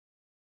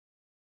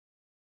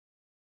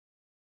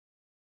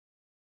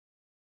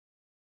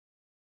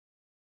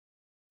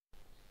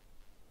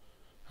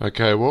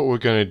Okay, what we're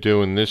going to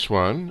do in this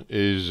one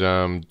is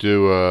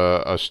do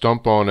a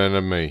stomp on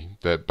enemy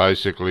that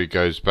basically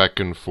goes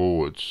back and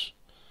forwards.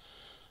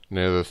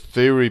 Now the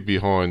theory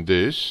behind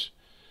this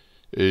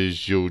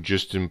is you'll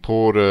just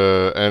import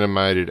a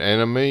animated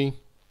enemy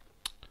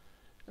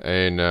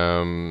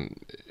and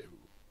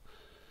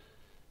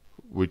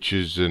which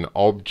is an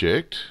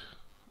object.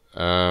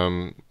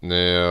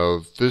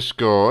 Now this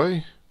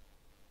guy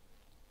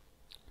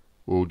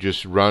will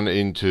just run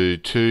into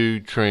two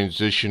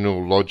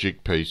transitional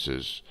logic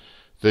pieces.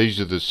 These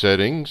are the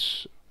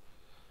settings.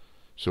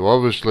 So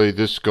obviously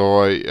this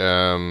guy,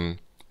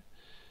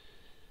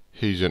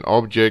 he's an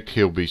object,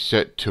 he'll be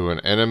set to an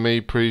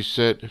enemy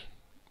preset.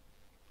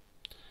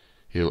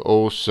 He'll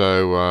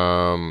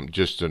also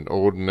just an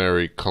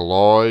ordinary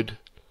collide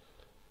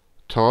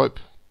type,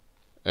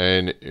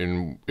 and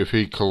if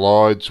he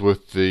collides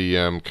with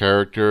the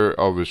character,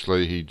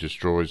 obviously he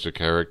destroys the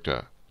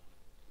character.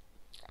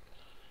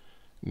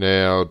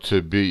 Now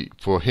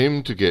for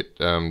him to get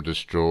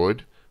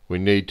destroyed, we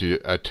need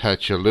to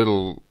attach a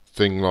little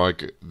thing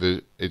like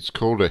it's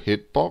called a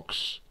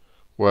hitbox.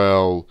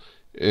 Well,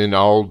 in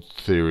old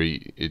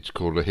theory it's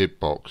called a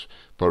hitbox,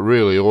 but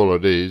really all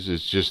it is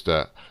just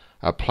a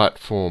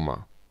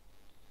platformer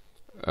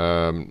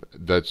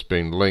that's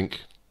been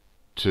linked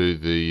to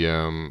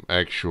the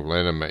actual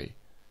enemy.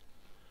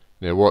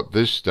 Now what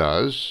this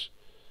does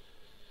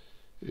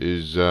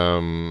is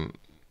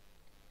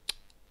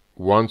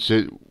once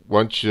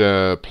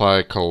your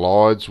player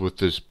collides with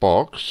this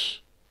box,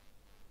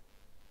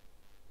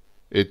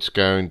 it's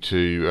going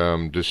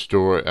to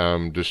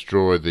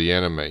destroy the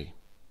enemy.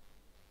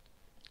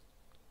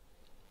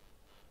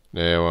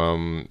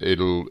 Now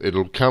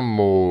it'll come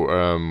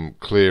more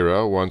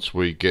clearer once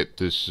we get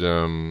this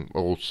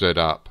all set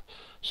up.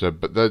 So,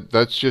 but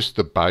that's just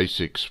the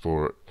basics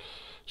for it.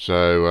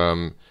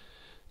 So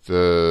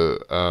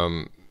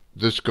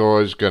this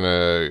guy's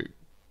gonna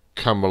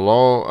come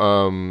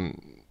along.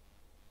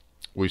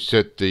 We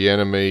set the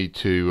enemy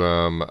to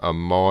a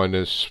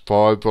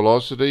 -5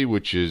 velocity,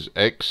 which is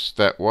X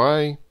that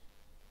way,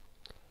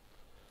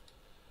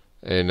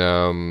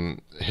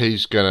 and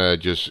he's gonna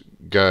just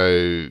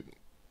go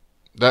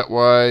that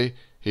way.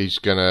 He's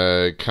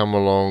gonna come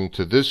along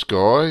to this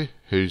guy,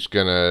 who's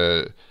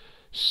gonna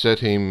set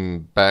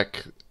him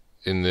back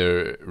in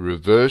the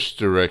reverse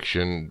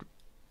direction,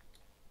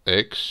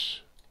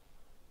 X,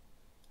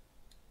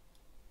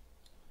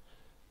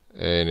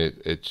 and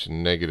it's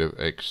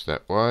 -X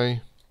that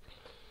way,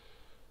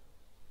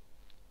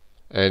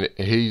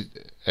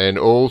 and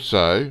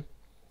also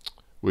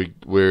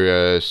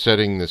we're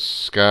setting the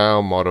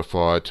scale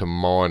modifier to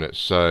 -,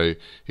 so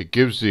it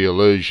gives the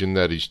illusion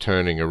that he's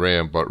turning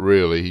around, but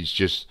really he's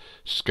just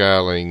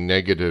scaling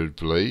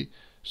negatively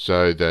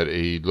so that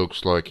he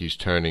looks like he's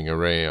turning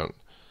around.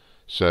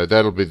 So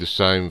that'll be the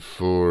same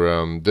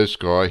for this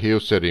guy.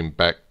 He'll set him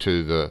back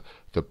to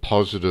the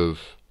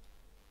positive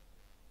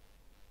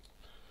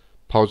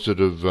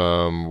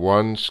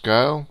 1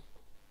 scale.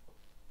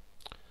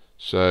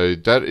 So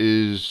that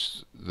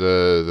is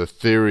the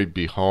theory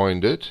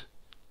behind it.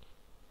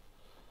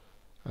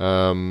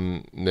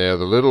 Now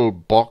the little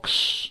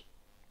box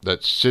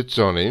that sits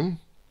on him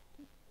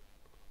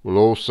will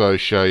also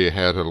show you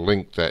how to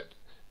link that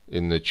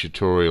in the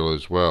tutorial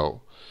as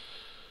well.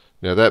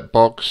 Now that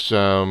box,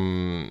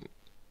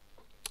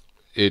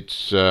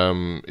 it's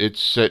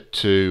set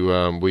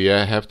to we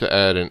have to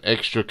add an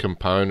extra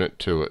component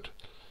to it,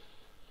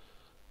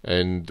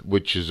 and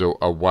which is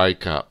a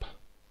wake up,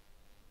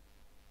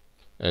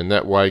 and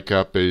that wake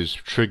up is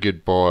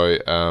triggered by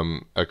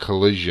a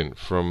collision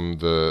from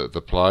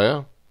the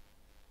player,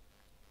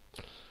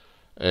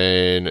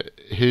 and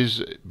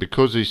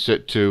because he's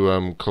set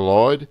to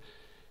collide,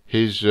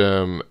 his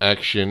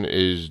action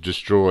is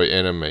destroy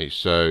enemy.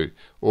 So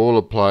all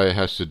a player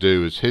has to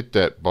do is hit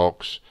that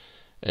box,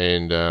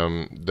 and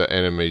the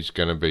enemy's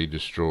going to be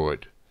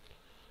destroyed.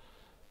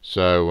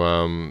 So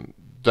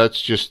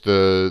that's just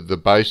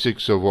the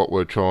basics of what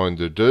we're trying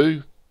to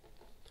do.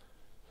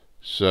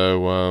 So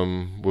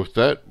with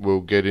that,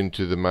 we'll get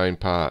into the main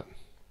part.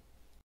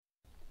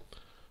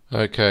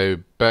 Okay,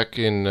 back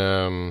in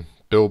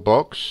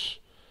Buildbox,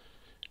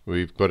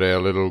 we've got our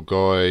little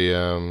guy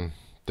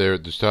there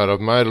at the start.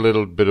 I've made a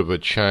little bit of a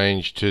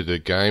change to the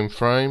game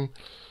frame,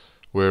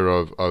 where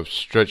I've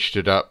stretched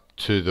it up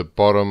to the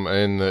bottom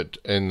and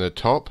the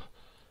top,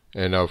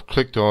 and I've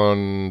clicked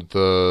on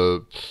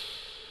the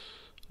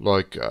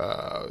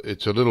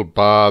it's a little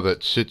bar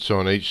that sits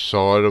on each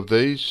side of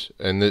these,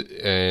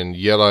 and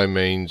yellow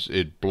means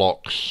it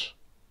blocks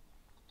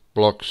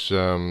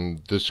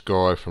this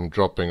guy from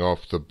dropping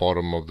off the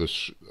bottom of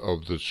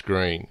the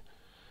screen.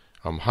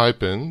 I'm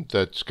hoping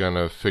that's going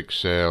to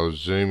fix our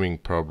zooming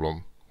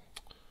problem,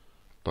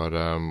 but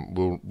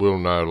we'll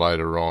know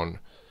later on.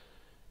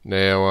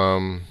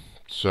 Now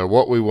so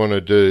what we want to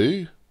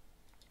do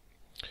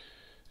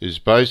is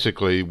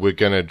basically we're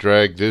going to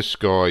drag this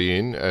guy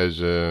in as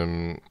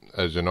an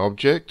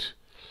object.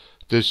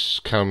 This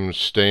comes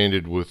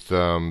standard with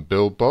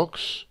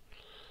Buildbox,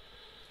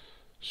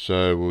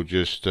 so we'll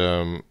just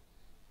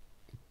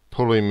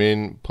pull him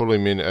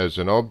in as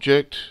an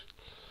object,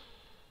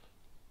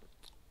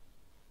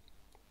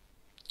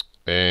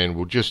 and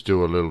we'll just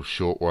do a little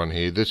short one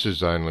here. This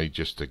is only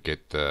just to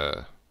get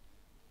the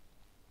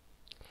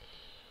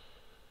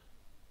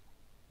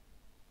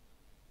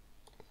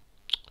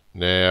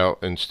now,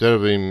 instead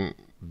of him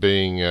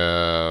being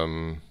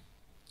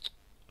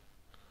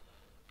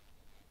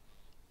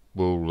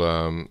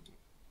we'll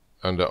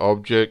under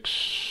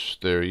objects,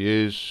 there he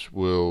is,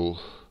 we'll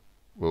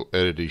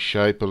edit his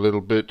shape a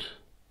little bit.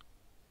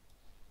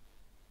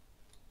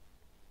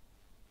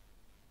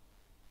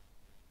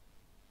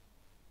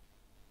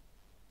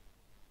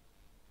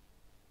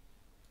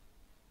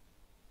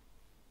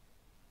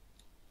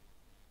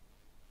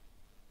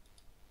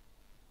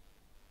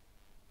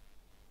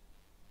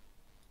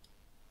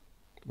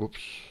 Whoops,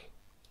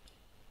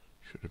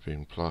 should have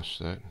been plus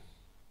that.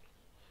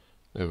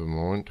 Never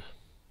mind.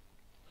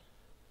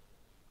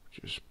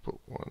 Just put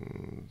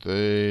one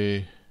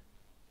there.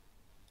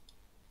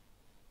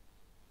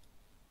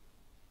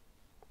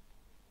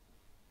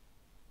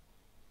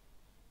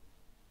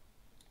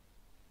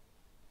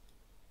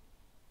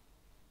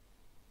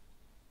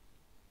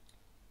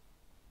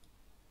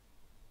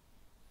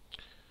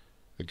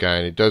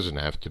 Again, it doesn't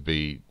have to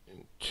be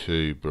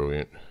too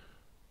brilliant.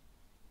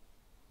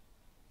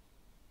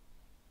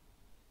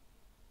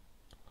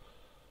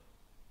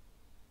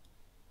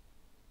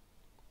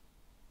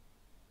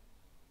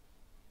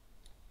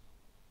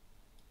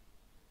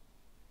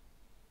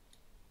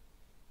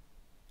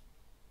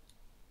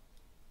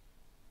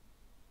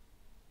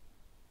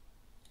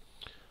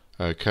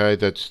 Okay,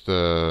 that's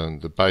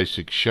the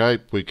basic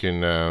shape. We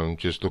can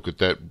just look at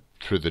that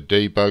through the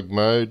debug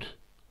mode.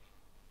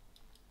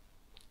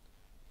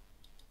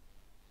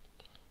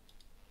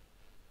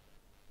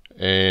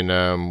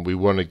 And we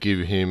want to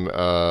give him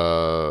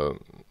a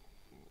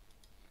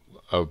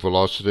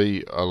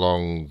velocity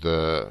along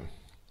the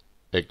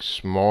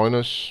x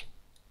minus.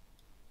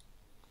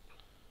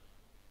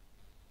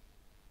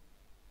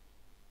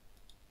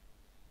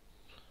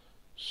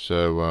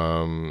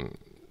 So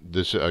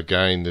this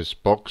again, this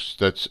box,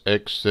 that's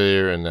x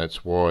there and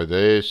that's y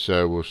there,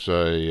 so we'll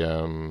say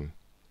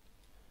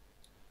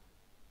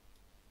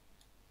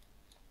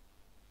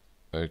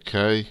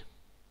okay.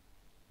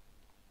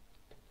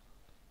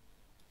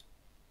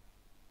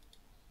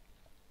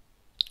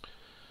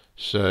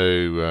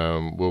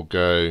 So we'll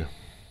go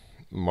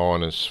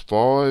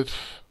 -5.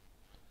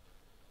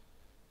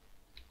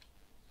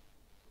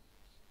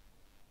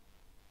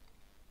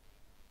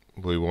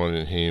 We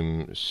want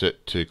him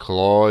set to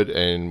collide,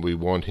 and we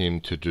want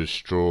him to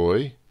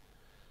destroy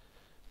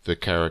the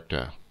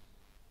character.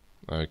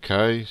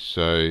 Okay,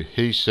 so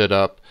he's set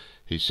up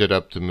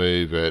to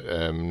move at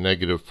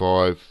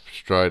 -5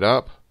 straight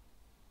up.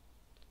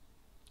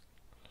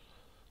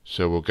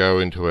 So we'll go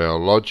into our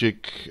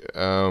logic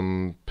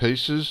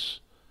pieces.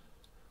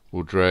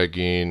 We'll drag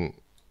in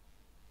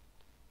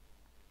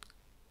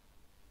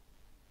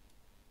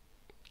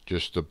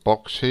just a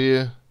box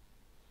here.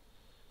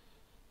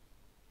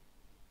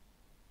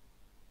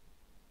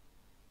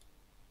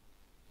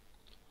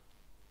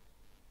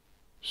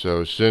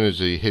 So as soon as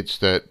he hits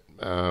that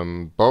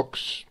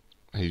box,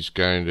 he's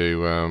going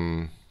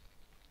to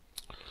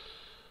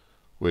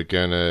we're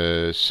going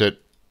to set.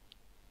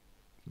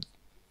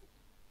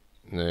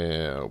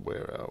 Now,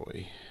 where are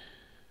we?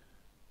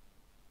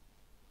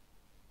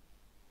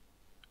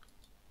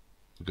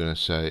 We're going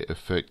to say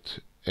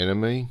affect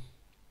enemy.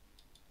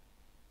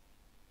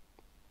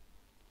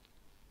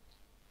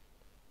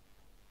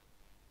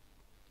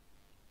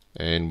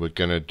 And we're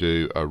going to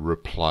do a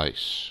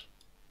replace.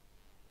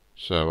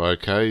 So,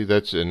 okay,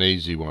 that's an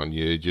easy one.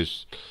 You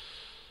just,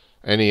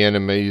 any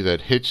enemy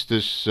that hits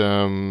this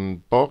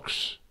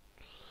box,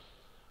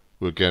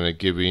 we're going to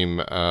give him,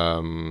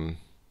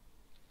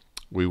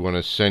 we want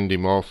to send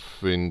him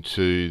off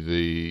into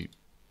the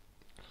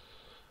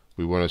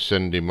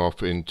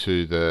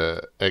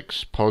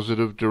X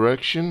positive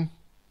direction.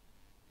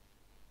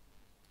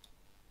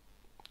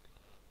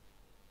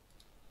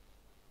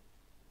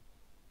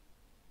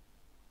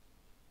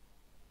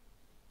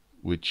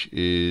 Which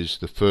is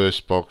the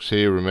first box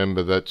here.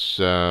 Remember, that's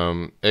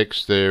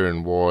X there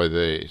and Y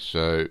there.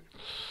 So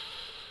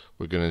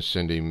we're going to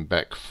send him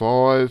back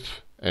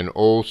 5. And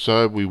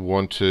also we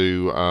want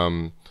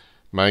to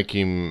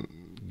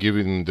give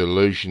him the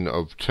illusion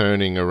of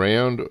turning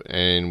around,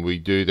 and we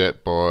do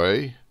that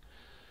by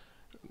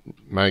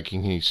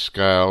making his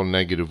scale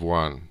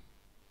 -1.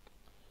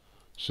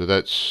 So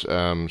that's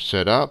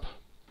set up.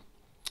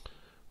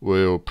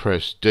 We'll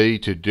press D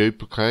to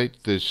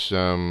duplicate this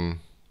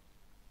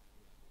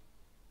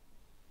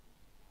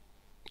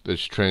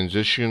this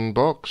transition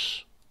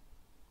box.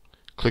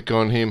 Click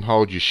on him,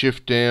 hold your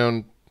shift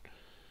down.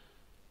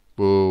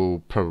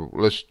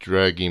 Let's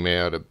drag him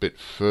out a bit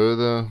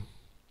further.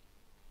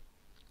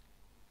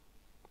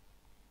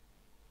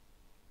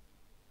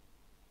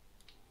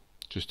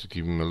 Just to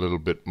give him a little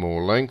bit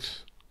more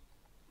length.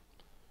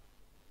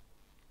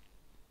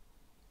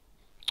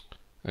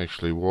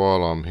 Actually,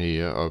 while I'm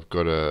here, I've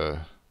got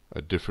to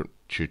a different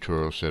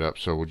tutorial setup,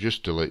 so we'll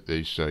just delete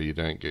these so you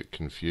don't get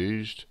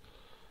confused.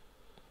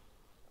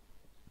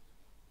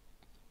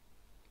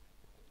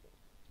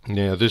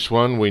 Now this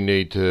one we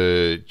need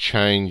to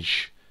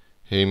change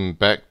him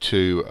back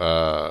to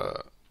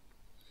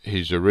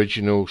his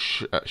original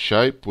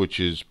shape, which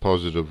is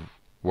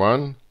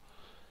 +1,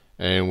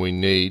 and we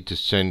need to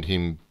send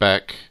him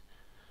back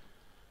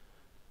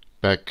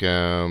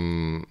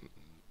to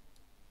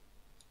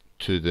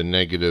the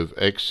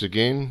 -x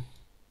again,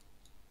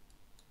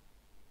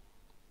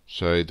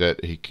 so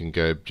that he can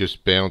go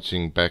just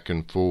bouncing back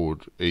and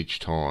forward each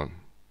time.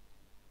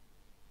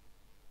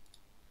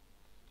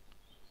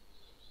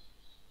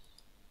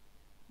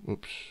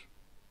 Oops.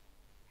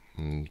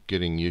 I'm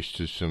getting used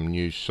to some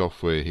new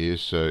software here,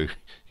 so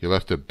you'll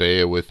have to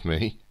bear with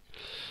me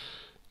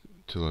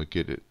till I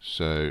get it.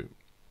 So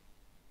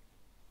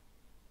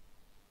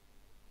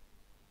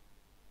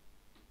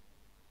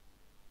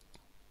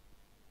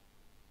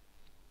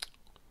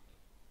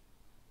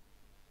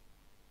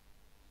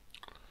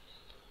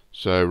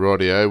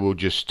rightio, we'll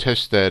just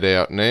test that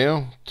out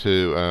now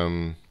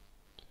to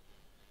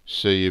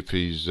see if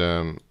he's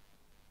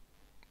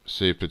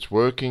see if it's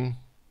working.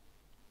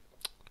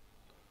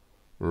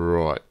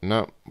 Right,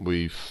 no,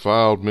 we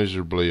failed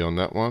miserably on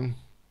that one.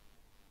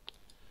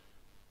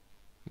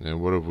 Now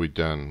what have we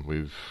done?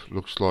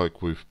 Looks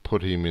like we've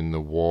put him in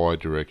the Y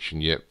direction.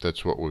 Yep,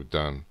 that's what we've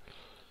done.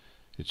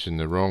 It's in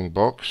the wrong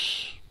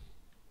box.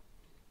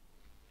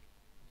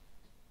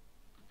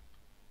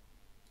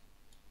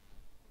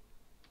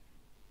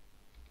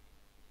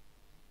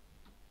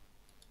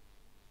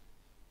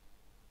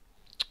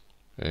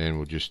 And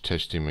we'll just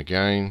test him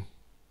again.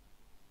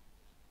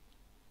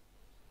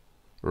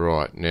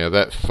 Right, now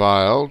that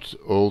failed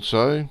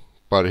also,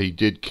 but he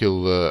did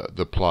kill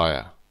the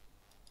player.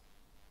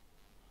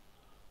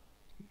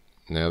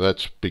 Now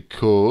that's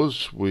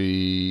because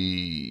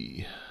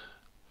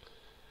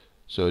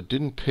so it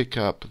didn't pick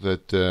up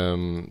that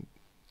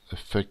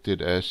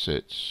affected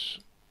assets,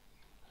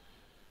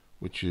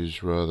 which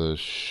is rather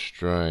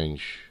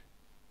strange.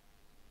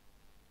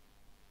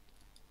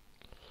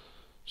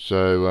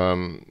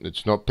 So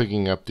it's not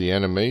picking up the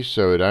enemy,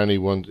 so it only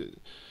wanted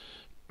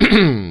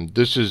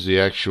this is the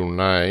actual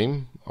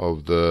name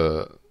of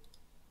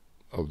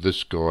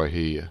this guy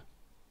here,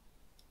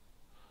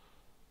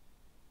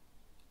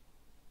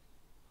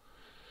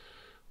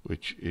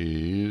 which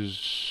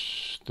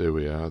is, there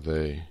we are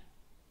there.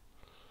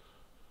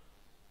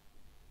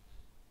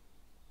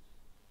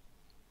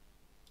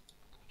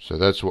 So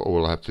that's what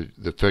we'll have to,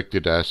 the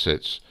affected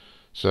assets.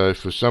 So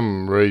for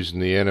some reason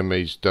the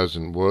enemies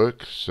doesn't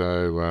work,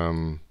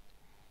 so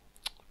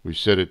we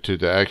set it to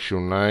the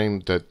actual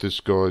name that this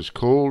guy's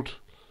called,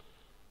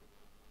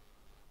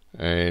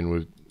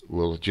 and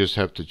we'll just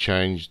have to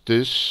change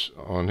this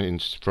on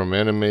from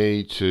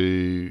enemy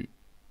to,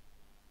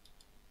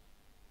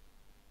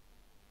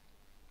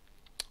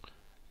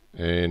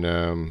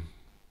 and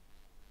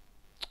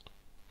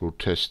we'll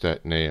test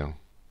that now.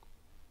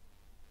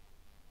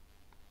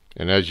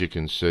 And as you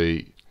can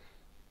see,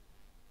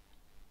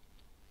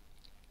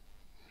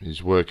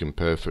 he's working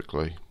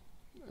perfectly.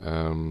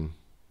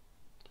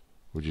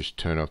 We'll just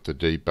turn off the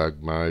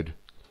debug mode.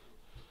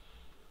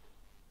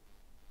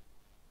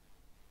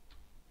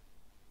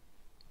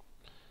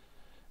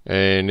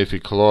 And if he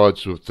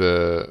collides with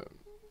the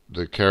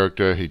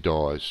character, he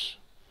dies.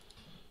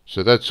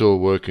 So that's all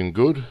working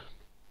good.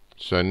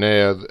 So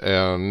now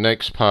our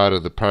next part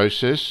of the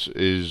process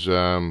is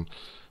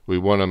we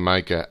want to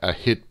make a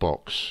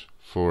hitbox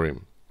for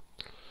him.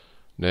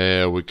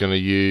 Now we're going to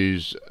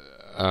use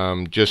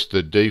just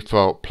the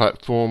default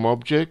platform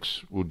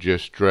objects. We'll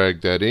just drag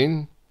that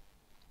in.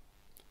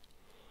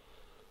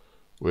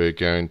 We're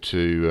going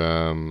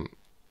to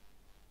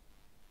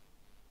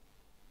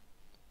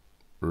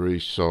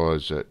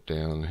resize that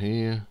down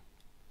here.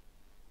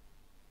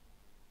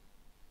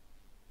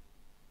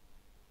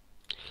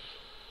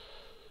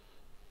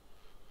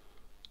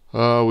 We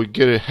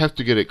have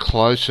to get it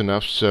close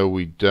enough so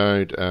we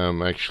don't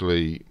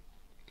actually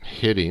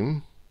hit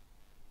him.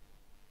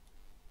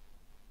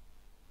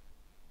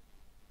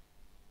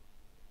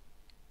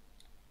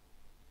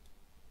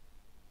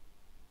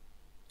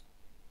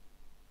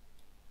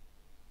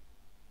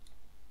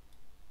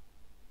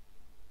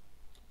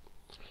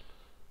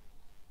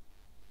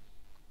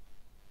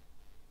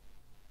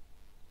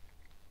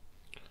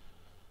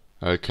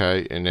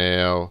 Okay, and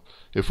now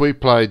if we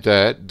played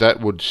that, that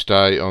would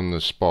stay on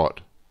the spot,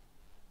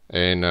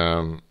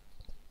 and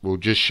we'll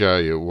just show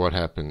you what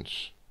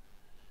happens.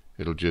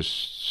 It'll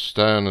just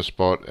stay on the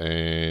spot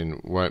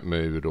and won't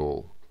move at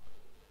all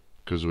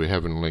because we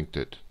haven't linked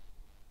it.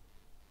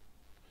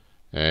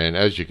 And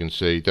as you can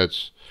see,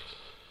 that's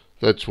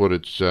what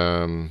it's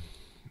doing.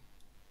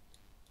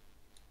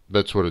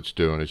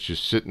 It's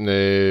just sitting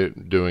there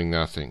doing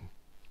nothing.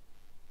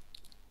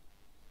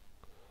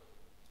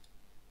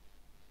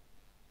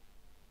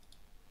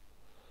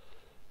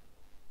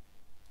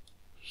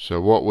 So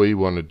what we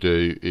want to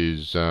do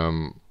is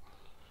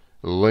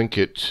link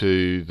it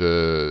to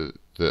the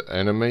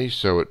enemy,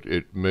 so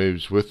it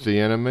moves with the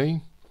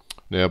enemy,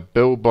 Now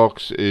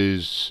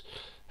Buildbox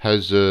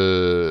has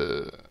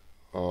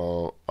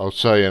I'll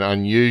say an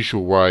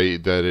unusual way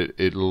that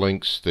it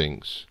links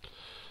things.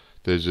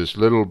 There's this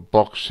little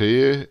box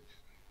here,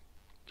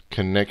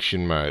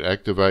 connection mode,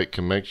 activate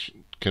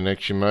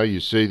connection mode. You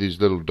see these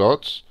little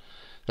dots?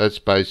 That's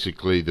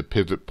basically the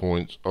pivot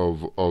points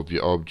of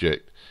your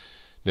object.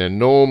 Now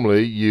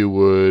normally you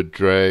would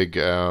drag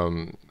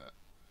the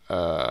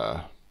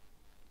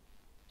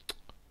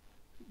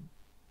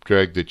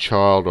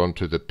child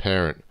onto the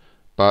parent,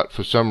 but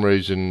for some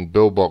reason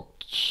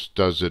Buildbox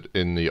does it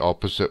in the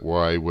opposite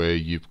way, where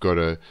you've got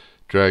to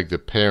drag the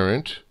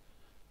parent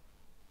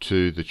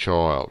to the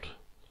child.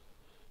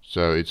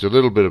 So it's a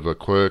little bit of a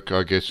quirk.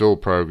 I guess all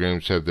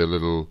programs have their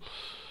little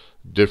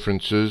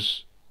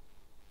differences.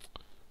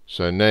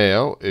 So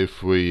now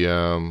if we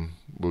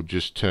we'll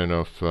just turn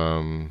off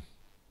and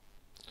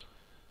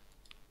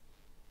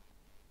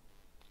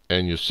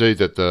you'll see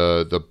that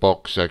the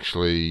box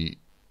actually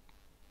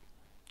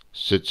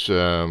sits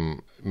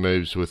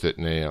moves with it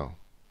now.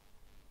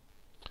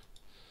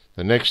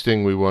 The next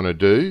thing we want to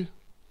do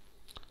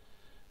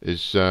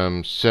is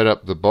set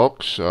up the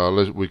box.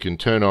 We can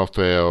turn off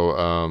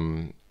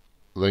our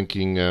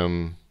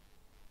linking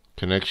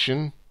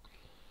connection,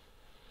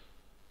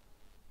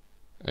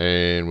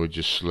 and we'll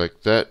just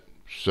select that.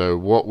 So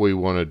what we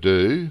want to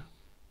do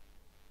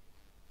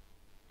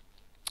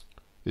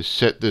is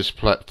set this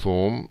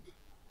platform.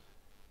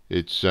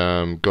 It's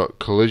got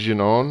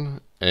collision on,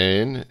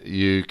 and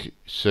you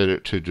set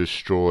it to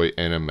destroy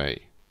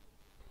enemy.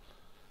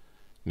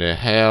 Now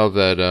how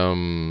that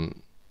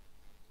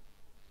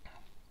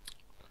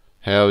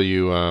how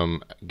you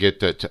get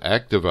that to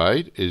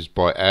activate is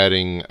by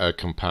adding a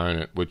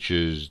component, which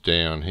is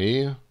down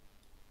here.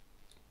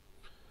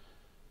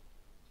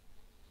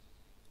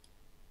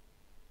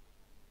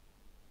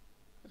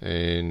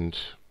 And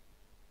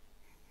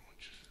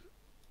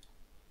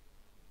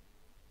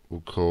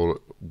we'll call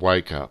it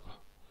wake up.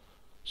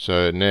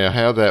 So now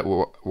how that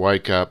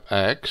wake up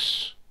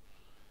acts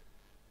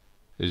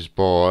is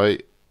by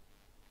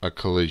a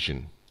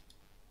collision.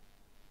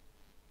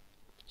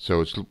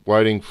 So it's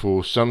waiting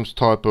for some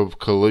type of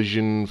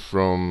collision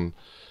from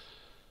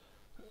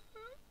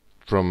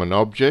an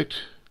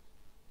object.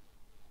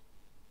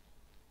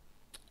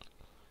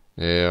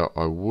 Now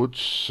I would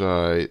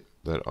say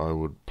that I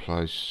would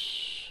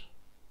place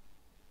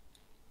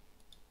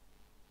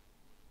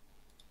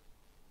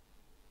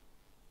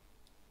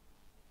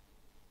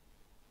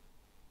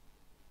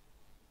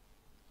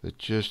it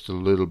just a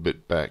little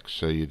bit back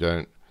so you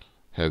don't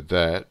have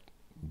that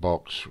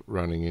box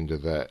running into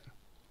that.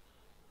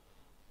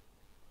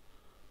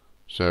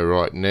 So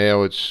right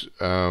now it's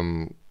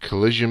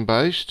collision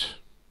based.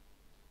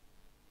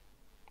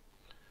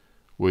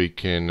 We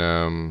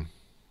can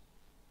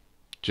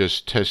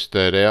just test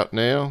that out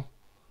now,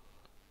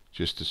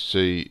 just to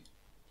see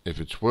if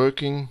it's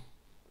working.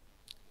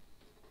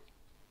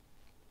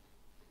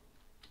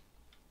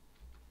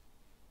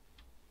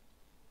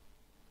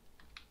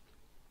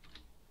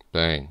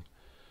 Bang.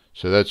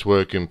 So that's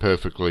working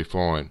perfectly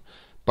fine.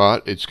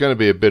 But it's going to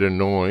be a bit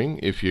annoying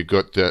if you've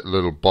got that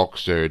little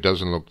box there. It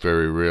doesn't look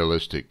very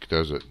realistic,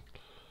 does it?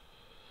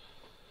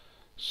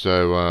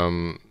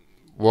 So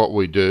what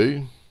we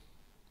do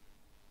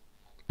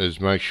is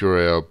make sure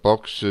our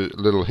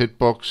little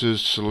hitbox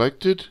is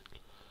selected,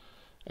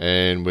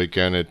 and we're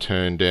going to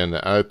turn down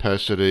the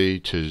opacity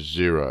to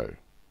 0.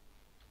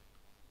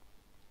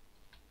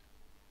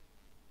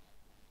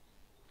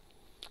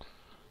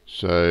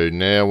 So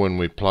now when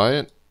we play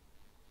it,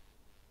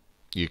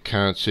 you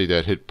can't see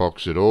that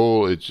hitbox at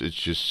all. It's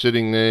just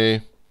sitting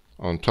there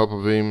on top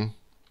of him.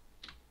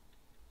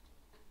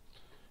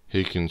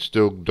 He can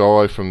still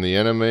die from the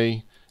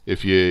enemy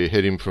if you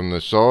hit him from the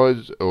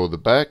sides or the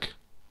back.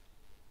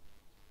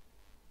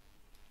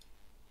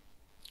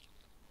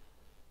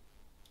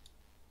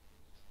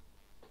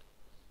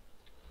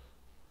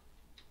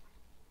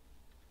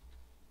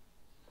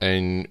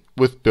 And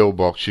with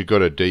Buildbox, you've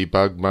got a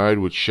debug mode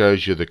which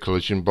shows you the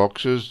collision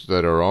boxes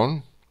that are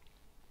on.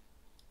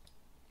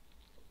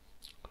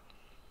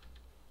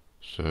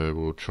 So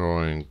we'll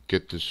try and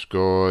get this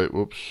guy.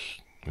 Whoops!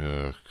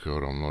 Oh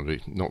God, I'm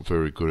not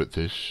very good at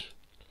this.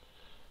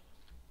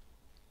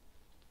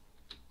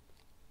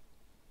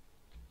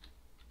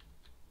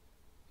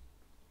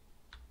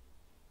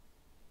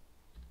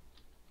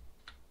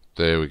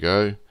 There we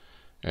go.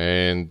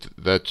 And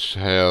that's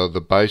how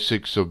the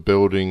basics of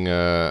building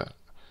a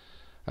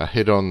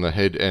hit on the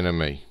head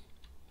enemy.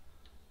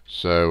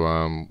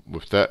 So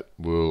with that,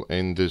 we'll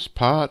end this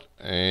part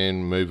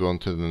and move on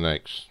to the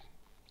next.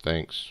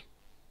 Thanks.